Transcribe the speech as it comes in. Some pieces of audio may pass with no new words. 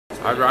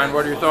All right, Ryan,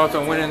 what are your thoughts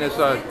on winning this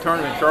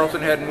tournament? Charleston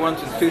hadn't won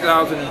since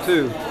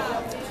 2002.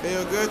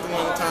 Feel good to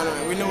win the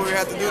tournament. We knew what we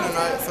had to do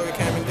tonight, so we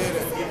came and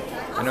did it.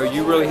 I know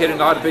you really hit a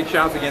lot of big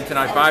shots again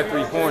tonight, 5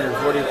 3-pointers.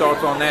 What are your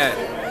thoughts on that?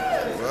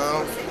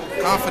 Well,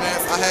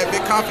 confidence. I had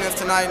big confidence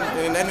tonight,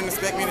 and they didn't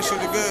expect me to shoot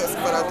it good,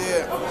 but I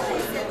did.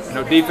 I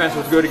know defense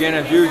was good again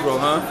as usual,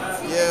 huh?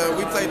 Yeah,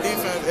 we play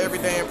defense every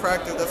day in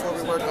practice. That's what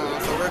we work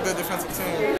on. So we're a good defensive team.